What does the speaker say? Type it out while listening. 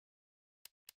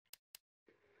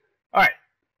Alright,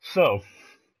 so,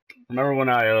 remember when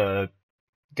I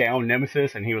downed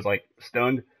Nemesis and he was like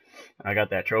stunned? I got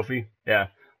that trophy? Yeah.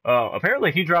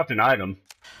 Apparently he dropped an item.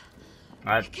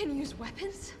 I, You can use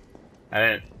weapons?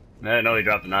 I didn't know he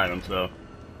dropped an item, so.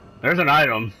 There's an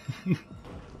item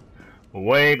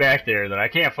way back there that I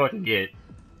can't fucking get.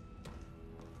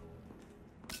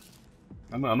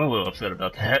 I'm a little upset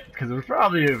about that, because it was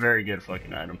probably a very good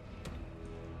fucking item.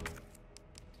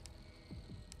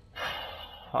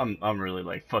 I'm really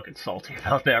like fucking salty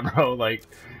about that, bro. Like,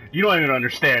 you don't even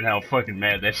understand how fucking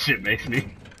mad that shit makes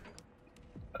me.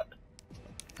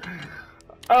 Oh,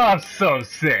 I'm so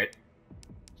upset.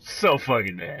 So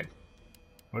fucking mad.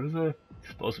 What is the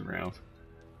explosive rounds?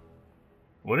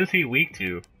 What is he weak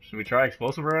to? Should we try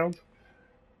explosive rounds?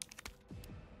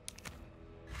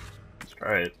 Let's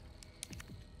try it.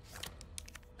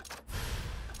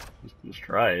 Let's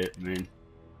try it. I mean,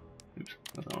 oops,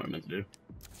 that's not what I meant to do.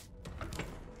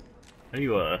 How do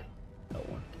you, that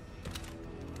one?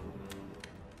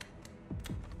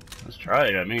 Let's try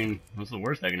it. I mean, what's the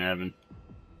worst that can happen?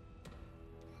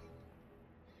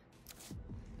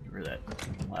 Get rid of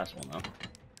that last one, though.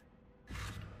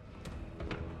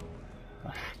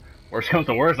 Worst comes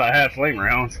to worst, I have flame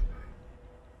rounds.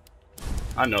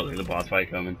 I know there's a boss fight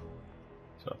coming.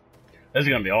 So, this is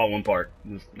gonna be all one part.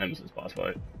 This Nemesis boss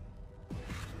fight.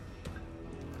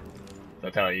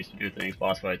 That's how I used to do things.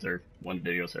 Boss fights are one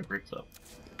video separate, so.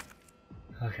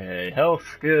 Okay,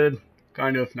 health, good.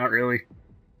 Kind of, not really.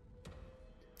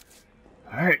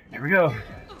 Alright, there we go.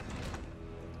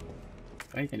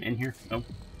 Anything in here? Nope.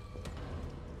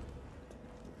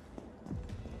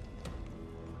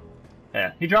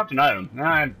 Yeah, he dropped an item.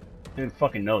 I didn't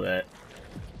fucking know that.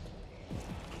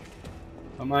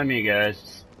 Don't mind me, guys.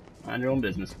 Just mind your own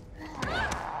business.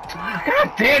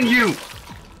 God damn you!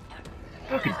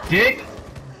 Fucking dick!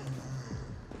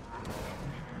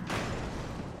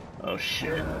 Oh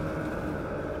shit.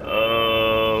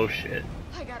 Oh shit.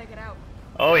 I gotta get out.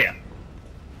 Oh yeah.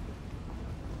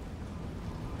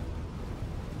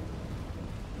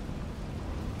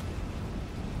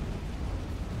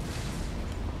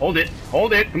 Hold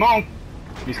it, come on!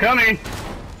 He's coming!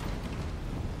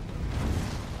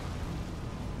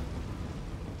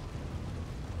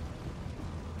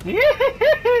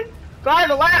 Climb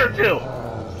the ladder too!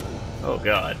 Oh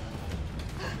god.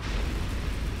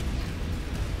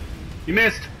 You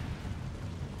missed!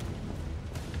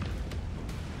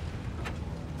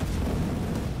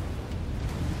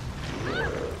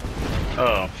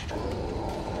 Oh.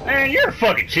 Man, you're a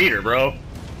fucking cheater, bro.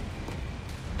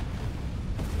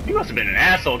 You must have been an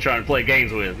asshole trying to play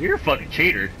games with. You're a fucking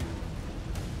cheater.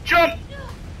 Jump!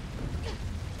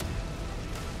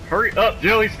 Hurry up,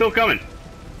 Jill, he's still coming.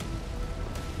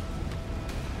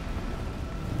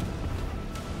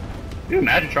 Can you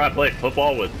imagine trying to play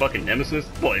football with fucking Nemesis?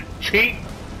 Boy, cheat!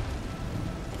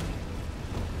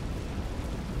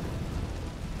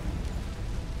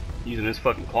 Using his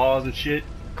fucking claws and shit.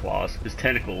 Claws. His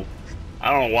tentacle.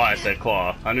 I don't know why I said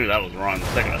claw. I knew that was wrong the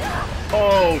second.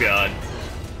 Oh god.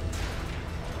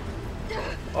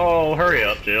 Oh, hurry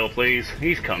up, Jill, please.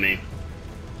 He's coming.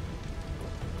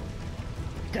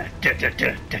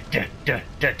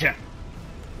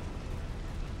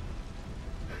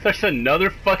 There's another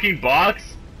fucking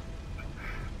box?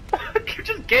 You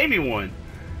just gave me one.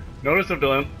 Notice of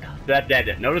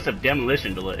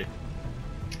demolition delay.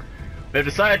 They've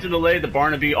decided to delay the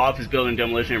Barnaby office building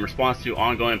demolition in response to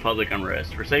ongoing public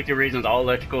unrest. For safety reasons, all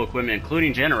electrical equipment,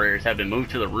 including generators, have been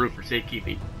moved to the roof for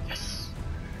safekeeping. Yes.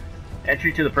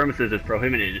 Entry to the premises is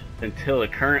prohibited until the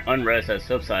current unrest has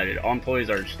subsided. All employees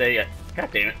are to stay at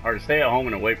home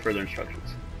and await further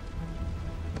instructions.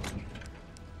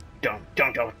 Don't.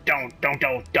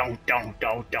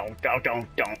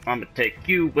 I'ma take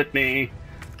you with me,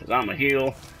 cause I'm a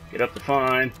heel. Get up to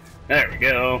fine. There we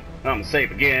go. I'ma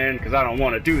save again, cause I don't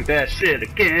want to do that shit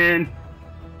again.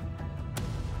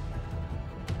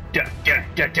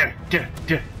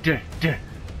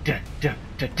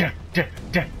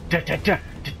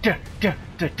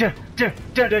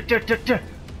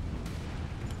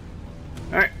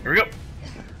 Alright, here we go.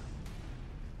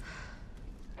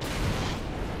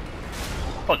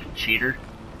 Fucking cheater.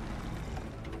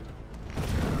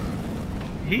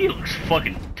 He looks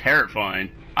fucking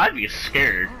terrifying. I'd be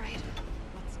scared. Alright,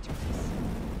 let's do this.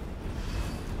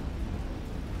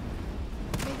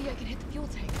 Maybe I can hit the fuel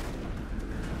tank.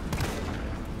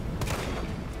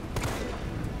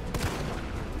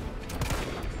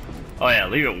 Oh yeah,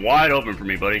 leave it wide open for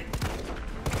me, buddy.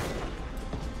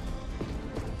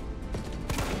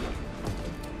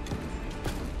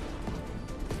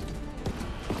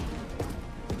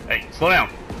 Hey, slow down.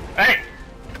 Hey!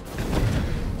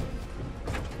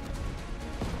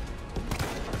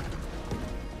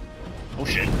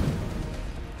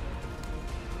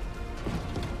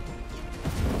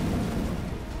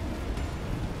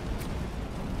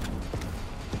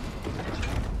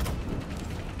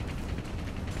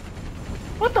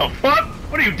 What the fuck?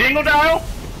 What are you, Dingle Dial?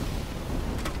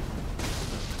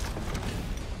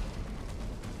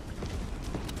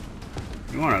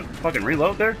 You wanna fucking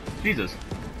reload there? Jesus.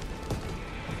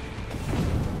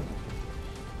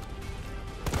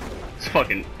 It's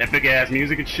fucking epic ass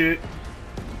music and shit.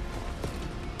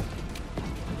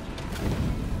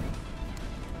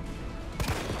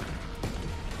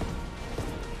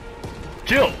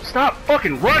 Jill, stop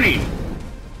fucking running!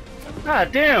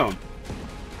 God damn!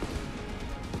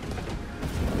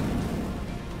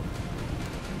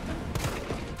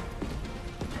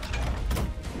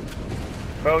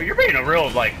 Bro, you're being a real,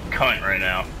 like, cunt right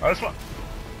now. I just want...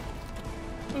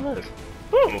 Look at this.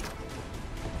 Ooh!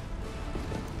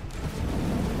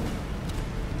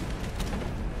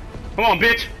 Come on,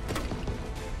 bitch!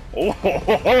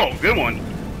 Oh, good one!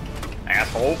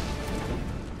 Asshole.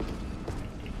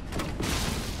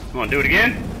 Come on, do it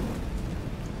again.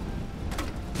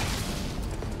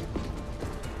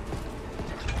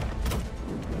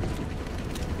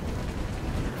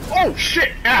 Oh,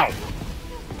 shit! Ow!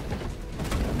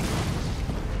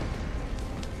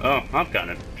 Oh, I'm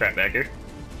kind of trapped back here.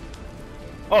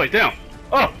 Oh, he's down.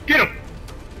 Oh, get him!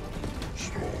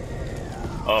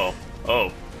 Oh,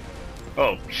 oh.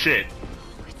 Oh, shit.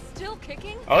 It's still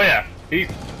kicking? Oh, yeah. He's...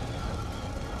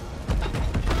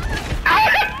 Ow!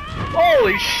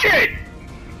 Holy shit!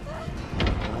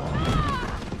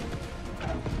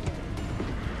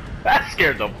 That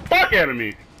scared the fuck out of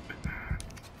me.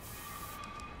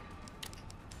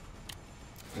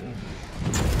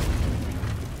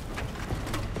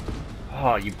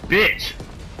 Oh, you bitch!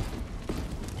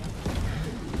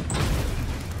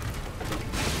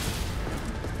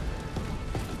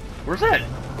 Where's that?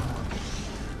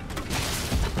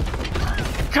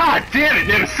 God damn it,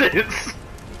 Nemesis!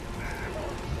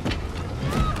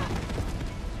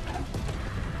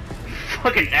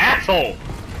 Fucking asshole!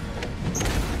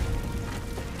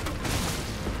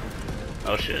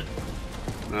 Oh shit.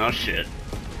 Oh shit.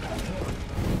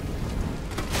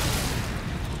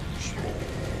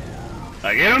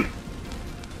 I get him?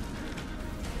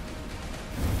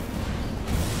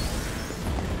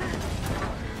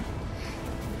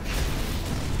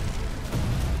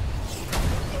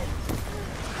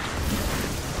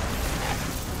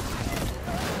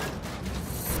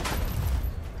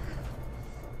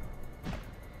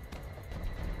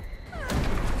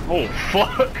 Oh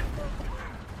fuck!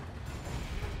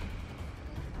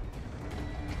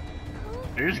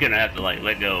 You're just gonna have to like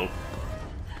let go.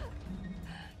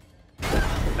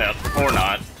 Yeah, or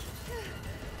not.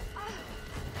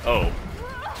 Oh.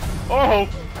 Oh!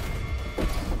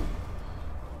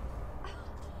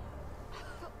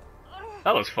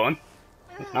 That was fun.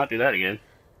 Let's not do that again.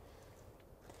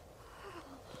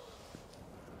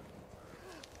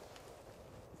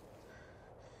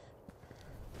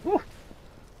 Whew.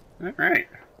 Alright.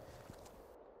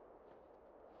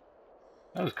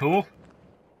 That was cool.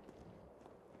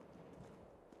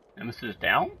 Nemesis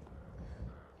down?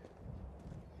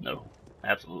 No,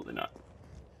 absolutely not.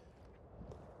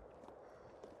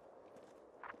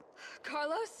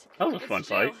 Carlos? That was a It's fun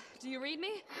Jill. fight. Do you read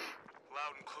me?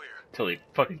 Loud and clear. Till he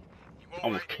fucking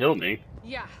almost killed me.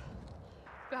 Yeah.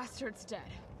 Bastard's dead.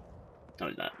 No,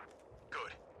 he's not.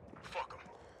 Good. Fuck him.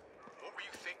 What were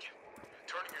you thinking?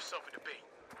 Turning yourself into bait.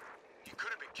 You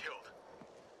could have been killed.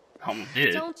 Almost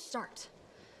did. Don't start.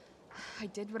 I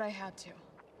did what I had to.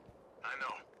 I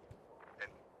know.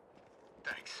 And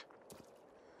thanks.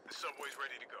 The subway's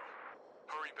ready to go.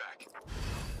 Hurry back.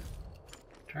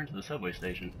 Turn to the subway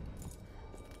station.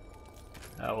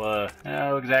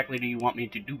 How exactly do you want me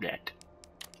to do that?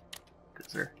 Good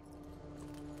sir.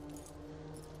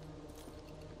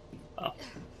 Oh.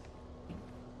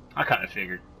 I kind of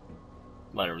figured.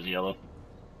 Ladder was yellow.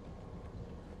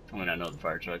 I mean, I know the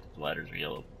fire truck ladders are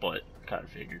yellow, but kind of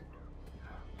figured.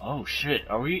 Oh shit,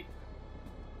 are we...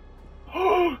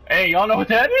 Hey, y'all know what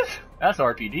that is? That's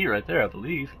RPD right there, I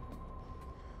believe.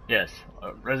 Yes,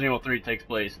 Resident Evil 3 takes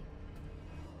place.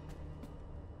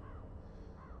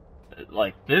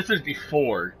 Like, this is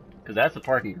before, because that's the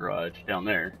parking garage down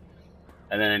there.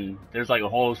 And then there's like a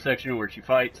whole section where she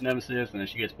fights Nemesis, and then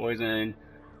she gets poisoned.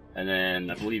 And then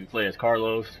I believe you play as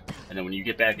Carlos. And then when you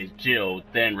get back as Jill,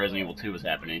 then Resident Evil 2 is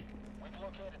happening. We've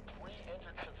located 3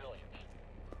 injured civilians.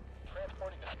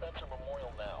 Transporting to Spencer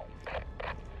Memorial now.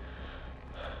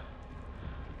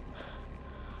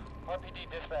 RPD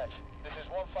dispatch, this is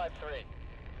 153.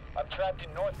 I'm trapped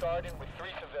in North Garden with 3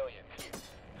 civilians.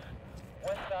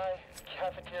 West side,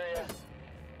 cafeteria,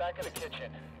 back of the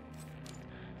kitchen.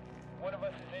 One of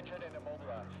us is injured and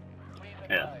immobilized. Please advise.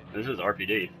 Yeah, this is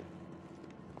RPD.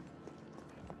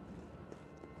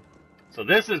 So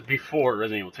this is before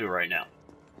Resident Evil 2 right now.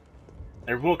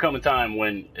 There will come a time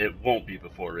when it won't be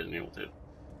before Resident Evil 2.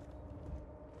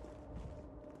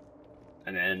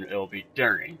 And then it'll be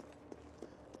during.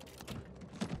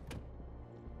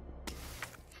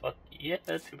 Fuck yeah,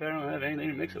 that's too bad I don't have anything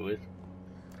to mix it with.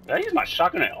 Did I use my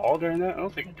shotgun at all during that? I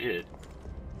don't think I did.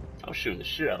 I was shooting the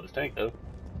shit out of this tank though.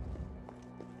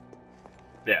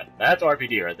 Yeah, that's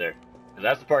RPD right there.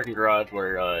 That's the parking garage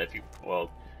where if you,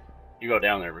 well, you go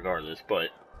down there regardless, but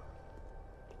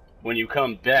when you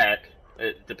come back,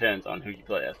 it depends on who you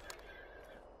play as.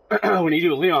 When you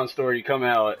do a Leon story, you come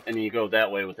out and you go that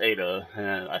way with Ada,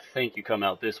 and I think you come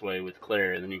out this way with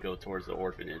Claire, and then you go towards the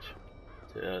orphanage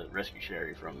to rescue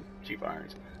Sherry from Chief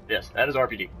Irons. Yes, that is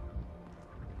RPD.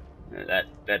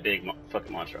 That big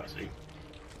fucking monstrosity.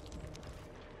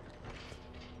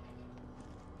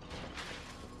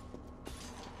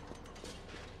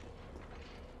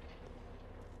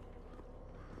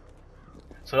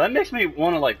 So that makes me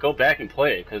want to like go back and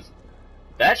play it, because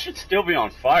that should still be on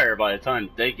fire by the time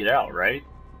they get out, right?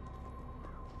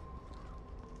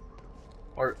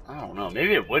 Or, I don't know,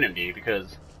 maybe it wouldn't be,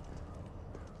 because,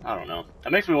 I don't know.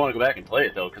 That makes me want to go back and play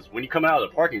it, though, because when you come out of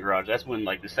the parking garage, that's when,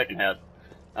 like, the second half,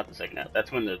 not the second half,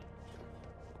 that's when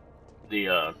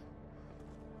you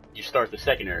start the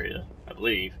second area, I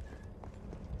believe.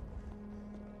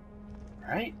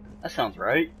 Right? That sounds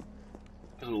right.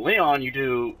 Because with Leon,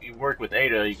 you work with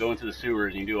Ada, you go into the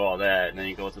sewers, and you do all that, and then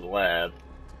you go to the lab.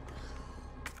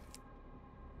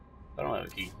 I don't have a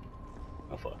key.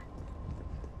 Oh fuck.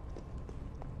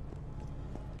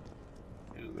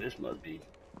 Ooh, this must be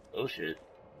bullshit.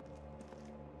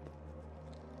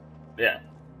 Yeah.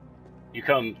 You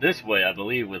come this way, I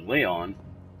believe, with Leon.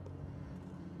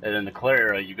 And then the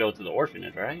Clara, you go to the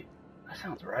orphanage, right? That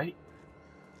sounds right.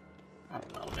 I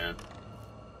don't know, man.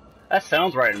 That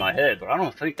sounds right in my head, but I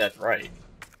don't think that's right.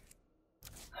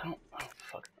 I don't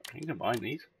fuck. Can you combine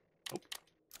these? Nope.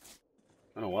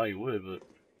 I don't know why you would, but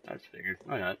I just figured.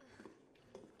 Why not?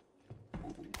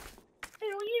 Hell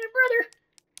yeah, brother!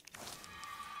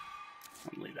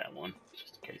 I'm gonna leave that one,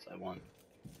 just in case I won.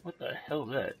 What the hell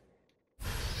is that?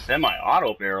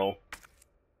 Semi-auto barrel?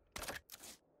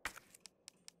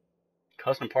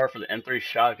 Custom part for the M3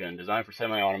 shotgun, designed for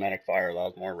semi-automatic fire,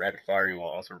 allows more rapid firing while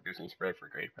also reducing spread for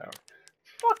greater power.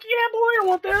 Fuck yeah, boy, I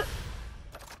want that!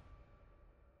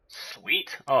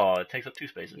 Sweet! Oh, it takes up 2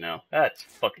 spaces now. That's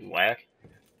fucking whack.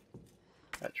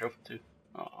 Got a trophy too.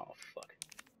 Oh, fuck.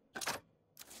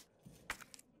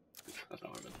 That's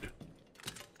not what I meant to do.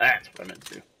 That's what I meant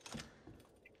to do.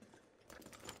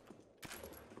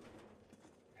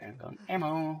 Handgun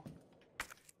ammo.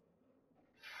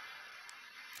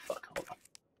 Fuck, hold on.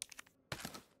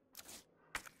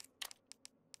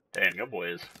 Damn, your boy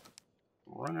is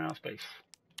running out of space.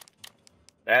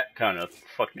 That kind of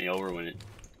fucked me over when it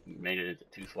made it into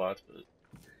 2 slots, but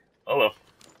oh well.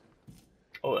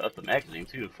 Oh, that's the magazine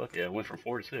too. Fuck yeah, it went from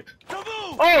 4 to 6. Kaboom!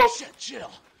 Oh! Shit,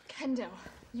 chill. Kendo,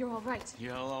 you're all right.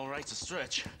 Yeah, all right's a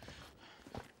stretch.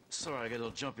 Sorry, I got a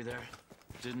little jumpy there.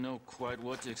 Didn't know quite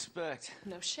what to expect.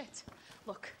 No shit.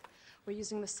 Look, we're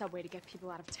using the subway to get people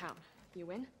out of town.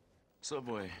 You in?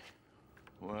 Subway.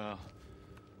 Well,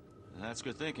 that's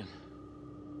good thinking.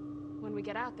 When we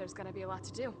get out, there's gonna be a lot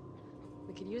to do.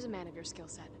 We could use a man of your skill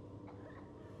set.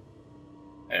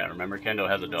 Yeah, remember Kendo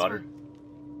has a daughter?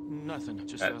 Nothing.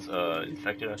 Just That's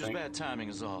infected, I just think. bad timing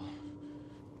is all.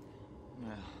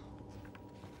 Well.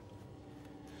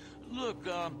 Look,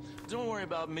 don't worry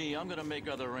about me. I'm gonna make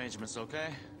other arrangements,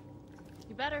 okay?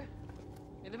 You better.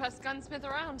 You're the best gunsmith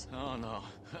around. Oh no.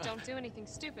 Don't do anything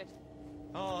stupid.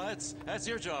 Oh, that's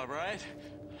your job, right?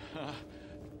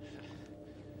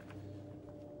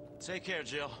 Take care,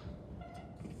 Jill.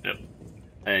 Yep.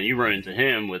 And you run into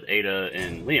him with Ada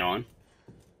and Leon.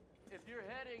 If you're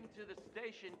heading to the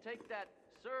station, take that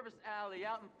service alley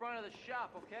out in front of the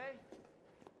shop, okay?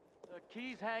 The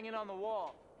key's hanging on the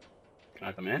wall. Can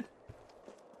I come in?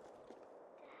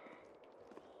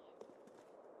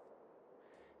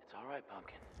 It's all right,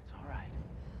 Pumpkin. It's all right.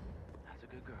 That's a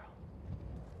good girl.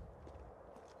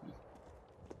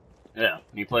 Yeah,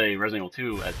 when you play Resident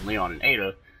Evil 2 as Leon and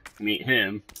Ada, you meet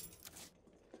him.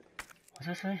 What does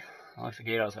that say? Unlocks the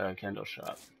gate outside of Kendo's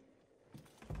shop.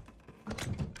 I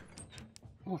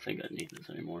don't think I need this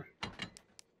anymore.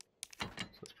 So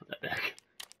let's put that back.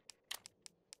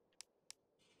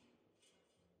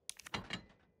 I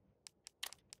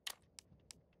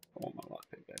want my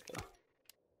lockpick back though.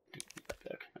 Put that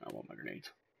back. And I want my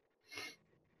grenades.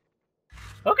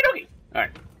 Okie dokie!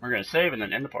 Alright, we're gonna save and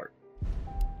then end the part.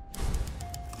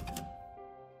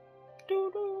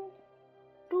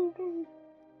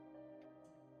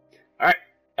 Alright,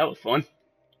 that was fun.